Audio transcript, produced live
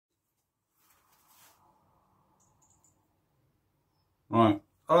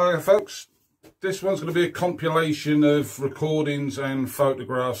Hi folks, this one's going to be a compilation of recordings and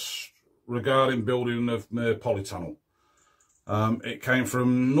photographs regarding building of my polytunnel. It came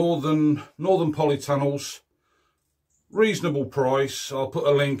from Northern Polytunnels, reasonable price. I'll put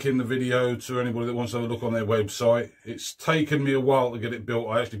a link in the video to anybody that wants to have a look on their website. It's taken me a while to get it built.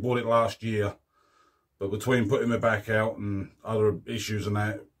 I actually bought it last year, but between putting my back out and other issues and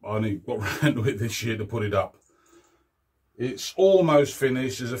that, I only got around to it this year to put it up. It's almost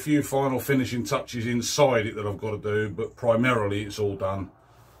finished. There's a few final finishing touches inside it that I've got to do, but primarily it's all done.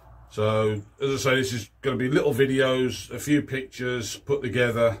 So, as I say, this is going to be little videos, a few pictures put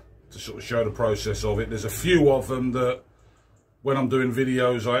together to sort of show the process of it. There's a few of them that, when I'm doing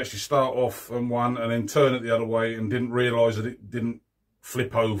videos, I actually start off on one and then turn it the other way and didn't realise that it didn't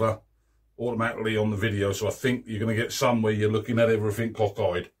flip over automatically on the video. So I think you're going to get some where you're looking at everything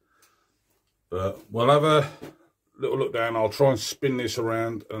cockeyed. But we'll have a little look down. I'll try and spin this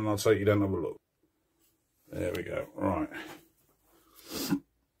around and I'll take you down and have a look. There we go. Right.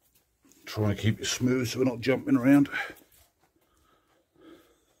 Try and keep it smooth so we're not jumping around.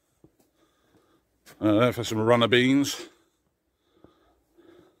 For some runner beans.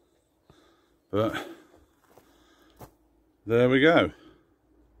 But there we go.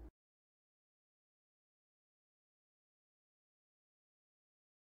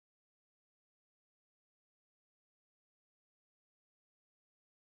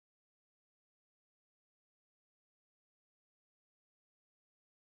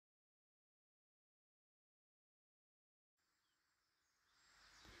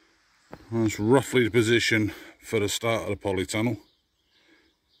 That's roughly the position for the start of the polytunnel.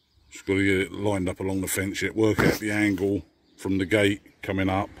 Just got to get it lined up along the fence yet, work out the angle from the gate coming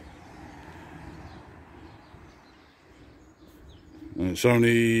up. And it's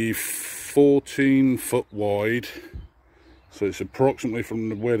only 14 foot wide, so it's approximately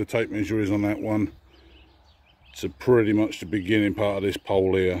from where the tape measure is on that one to pretty much the beginning part of this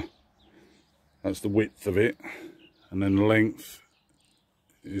pole here. That's the width of it, and then the length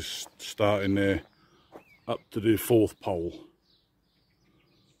is starting there up to the fourth pole.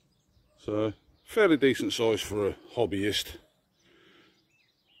 So fairly decent size for a hobbyist.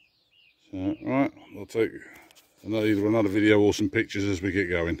 So right, I'll take either another video or some pictures as we get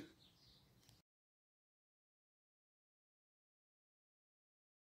going.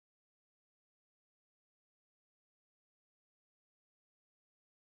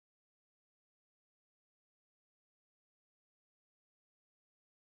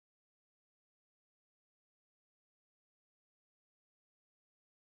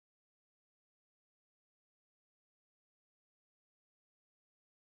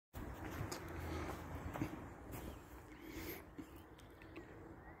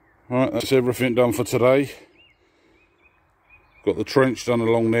 Right, that's everything done for today. Got the trench done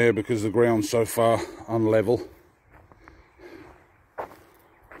along there because the ground's so far unlevel.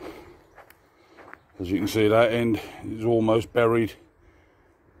 As you can see, that end is almost buried.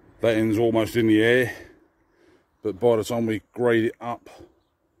 That end's almost in the air. But by the time we grade it up,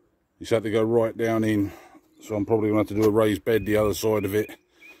 it's had to go right down in. So I'm probably going to have to do a raised bed the other side of it.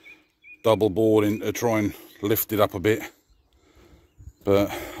 Double boarding to try and lift it up a bit.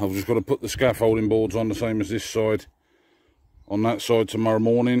 But I've just got to put the scaffolding boards on the same as this side on that side tomorrow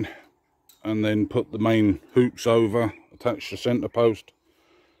morning, and then put the main hoops over, attach the centre post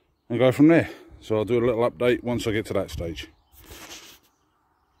and go from there. So I'll do a little update once I get to that stage.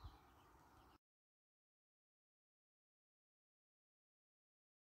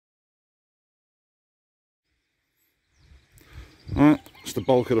 Alright, that's the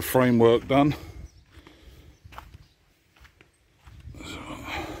bulk of the framework done.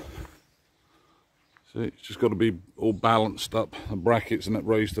 See, it's just got to be all balanced up, the brackets and that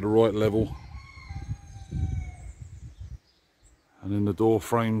raised to the right level. And then the door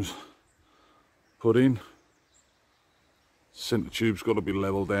frames put in. Centre tube's got to be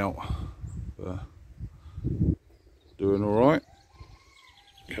levelled out. Doing alright.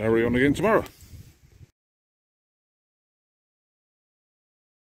 Carry on again tomorrow.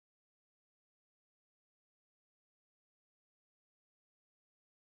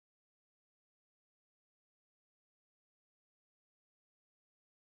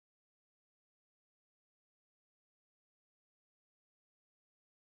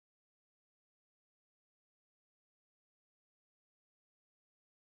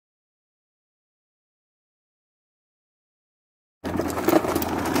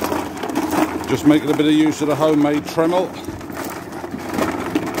 Just making a bit of use of the homemade Dremel.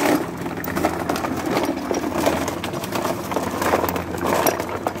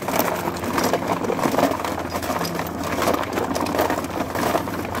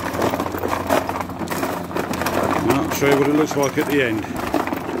 show you what it looks like at the end.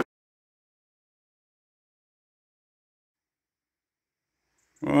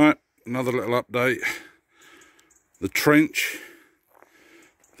 Alright, another little update. The trench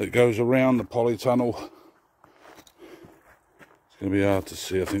that goes around the polytunnel, it's going to be hard to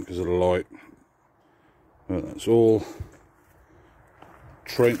see I think because of the light, but that's all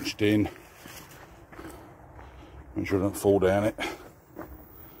trenched in. Make sure I don't fall down it.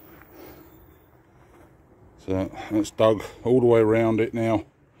 So that's dug all the way around it now,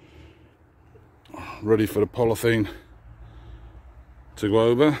 ready for the polythene to go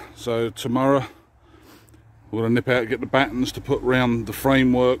over. So tomorrow we're going to nip out and get the battens to put round the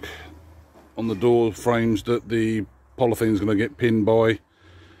framework on the door frames that the polythene is going to get pinned by,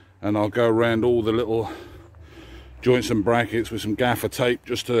 and I'll go around all the little joints and brackets with some gaffer tape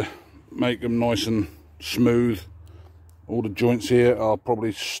just to make them nice and smooth. All the joints here, I'll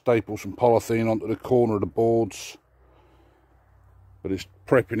probably staple some polythene onto the corner of the boards, but it's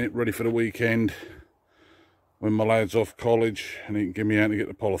prepping it ready for the weekend when my lad's off college and he can give me out to get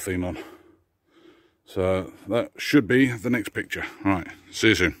the polythene on. So that should be the next picture. Alright, see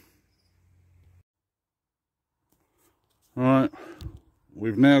you soon. Alright,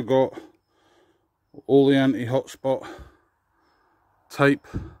 we've now got all the anti-hotspot tape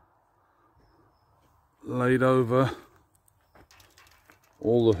laid over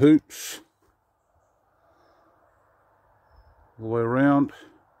all the hoops all the way around.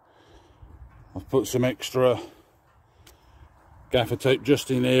 I've put some extra gaffer tape just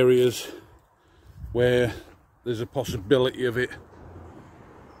in areas where there's a possibility of it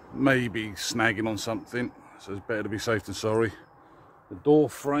maybe snagging on something, so it's better to be safe than sorry. The door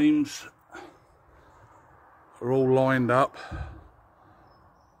frames are all lined up.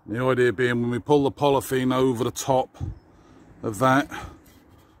 The idea being when we pull the polythene over the top of that,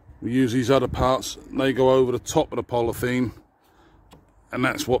 we use these other parts, they go over the top of the polythene, and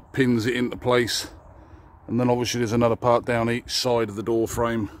that's what pins it into place. And then obviously there's another part down each side of the door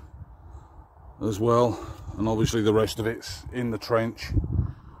frame as well, and obviously the rest of it's in the trench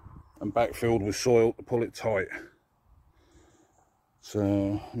and backfilled with soil to pull it tight. So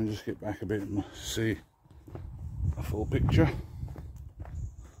let me just get back a bit and see a full picture.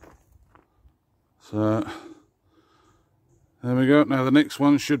 So there we go. Now the next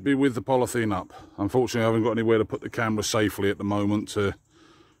one should be with the polythene up. Unfortunately I haven't got anywhere to put the camera safely at the moment to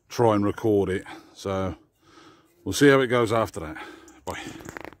try and record it, so we'll see how it goes after that. Bye.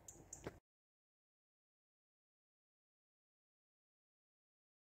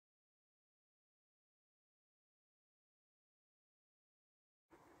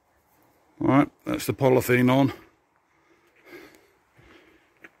 Alright, that's the polythene on.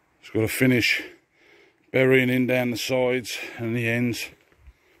 Just got to finish burying in down the sides and the ends.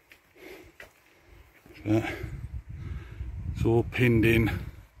 So it's all pinned in,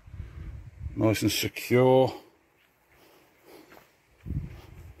 nice and secure. A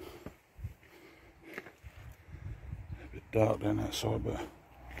bit dark down that side, but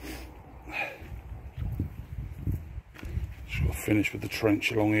just got to finish with the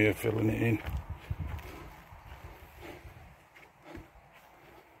trench along here, filling it in.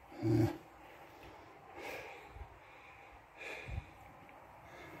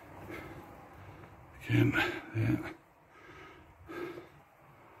 Again, yeah.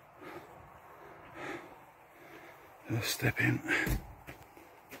 Let's step in.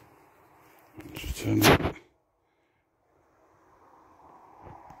 Just turn that.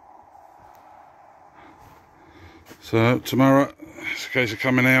 So tomorrow it's a case of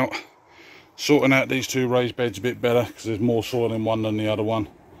coming out, sorting out these two raised beds a bit better because there's more soil in one than the other one.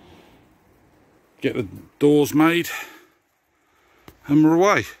 Get the doors made and we're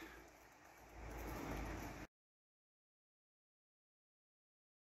away.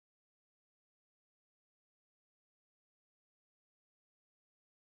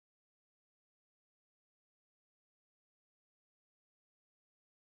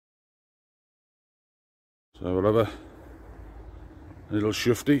 So we'll have a little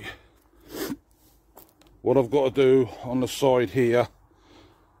shifty. What I've got to do on the side here,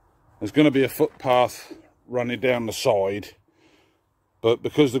 there's going to be a footpath running down the side, but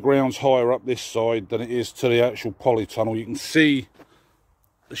because the ground's higher up this side than it is to the actual polytunnel, you can see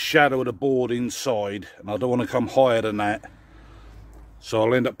the shadow of the board inside, and I don't want to come higher than that, so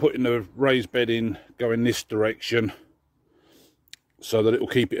I'll end up putting the raised bed in going this direction so that it will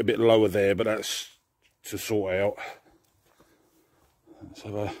keep it a bit lower there, but that's to sort out. Let's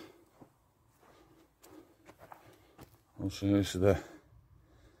have a, also this is the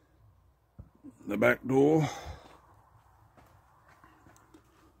back door.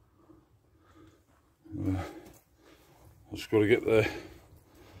 Just got to get the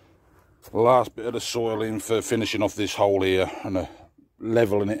last bit of the soil in for finishing off this hole here and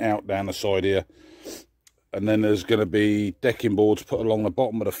leveling it out down the side here. And then there's going to be decking boards put along the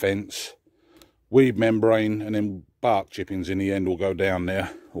bottom of the fence, weed membrane, and then bark chippings in the end will go down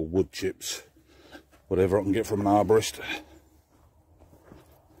there, or wood chips, whatever I can get from an arborist.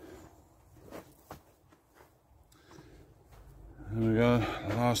 There we go,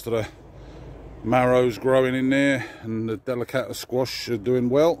 the last of the marrow's growing in there, and the delicata squash are doing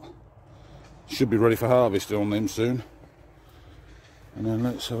well. Should be ready for harvest on them soon. And then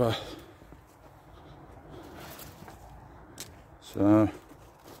let's have a... So,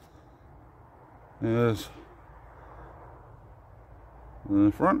 there's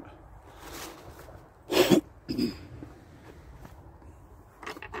the front.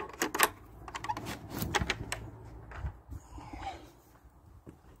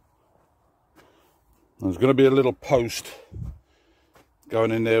 There's going to be a little post going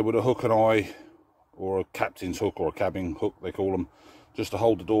in there with a hook and eye, or a captain's hook, or a cabin hook they call them, just to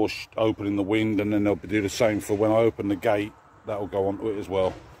hold the door open in the wind, and then they'll do the same for when I open the gate. That'll go onto it as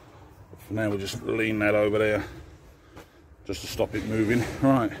well. But for now we'll just lean that over there just to stop it moving.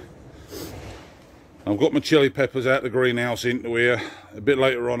 Right, I've got my chili peppers out the greenhouse into here. A bit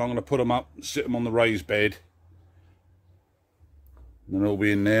later on I'm going to put them up, sit them on the raised bed, and then they'll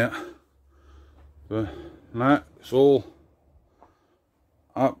be in there. But that, it's all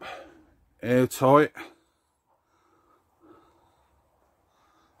up airtight.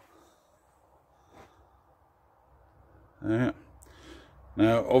 Yeah.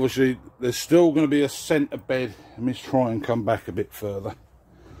 Now obviously there's still going to be a centre bed. Let me try and come back a bit further.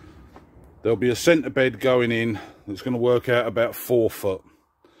 There'll be a centre bed going in that's going to work out about 4 foot,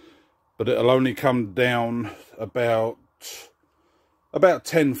 but it'll only come down about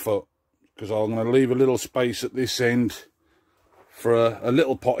 10 foot, because I'm going to leave a little space at this end for a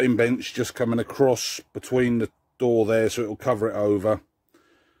little potting bench just coming across between the door there, so it'll cover it over,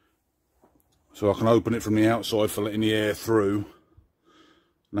 so I can open it from the outside for letting the air through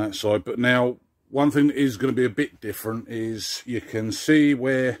on that side. But now one thing that is going to be a bit different is you can see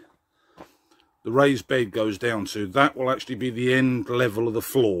where the raised bed goes down to. That will actually be the end level of the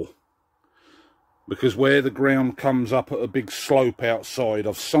floor, because where the ground comes up at a big slope outside,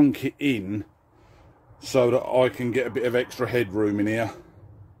 I've sunk it in so that I can get a bit of extra headroom in here.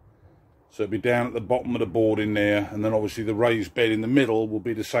 So it'll be down at the bottom of the board in there, and then obviously the raised bed in the middle will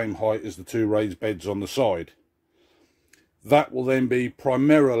be the same height as the 2 raised beds on the side. That will then be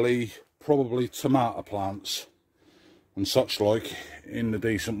primarily probably tomato plants and such like in the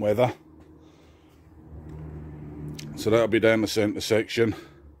decent weather. So that'll be down the centre section.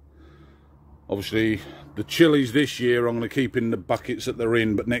 Obviously the chilies this year I'm going to keep in the buckets that they're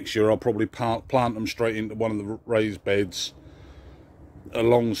in, but next year I'll probably plant them straight into one of the raised beds,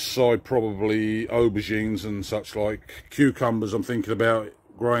 alongside probably aubergines and such like. Cucumbers, I'm thinking about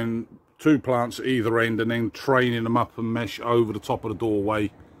growing 2 plants at either end and then training them up and mesh over the top of the doorway,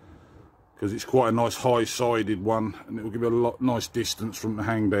 because it's quite a nice high-sided one and it will give it a nice distance from the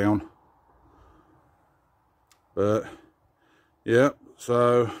hang down. But yeah,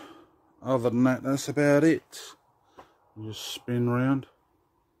 so other than that, that's about it. Just spin round.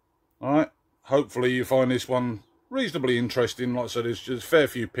 Alright, hopefully you find this one reasonably interesting. Like I said, there's just a fair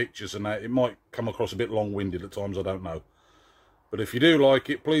few pictures and that. It might come across a bit long-winded at times, I don't know. But if you do like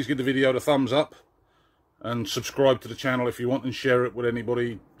it, please give the video the thumbs up and subscribe to the channel if you want, and share it with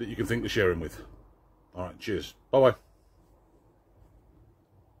anybody that you can think of sharing with. Alright, cheers. Bye-bye.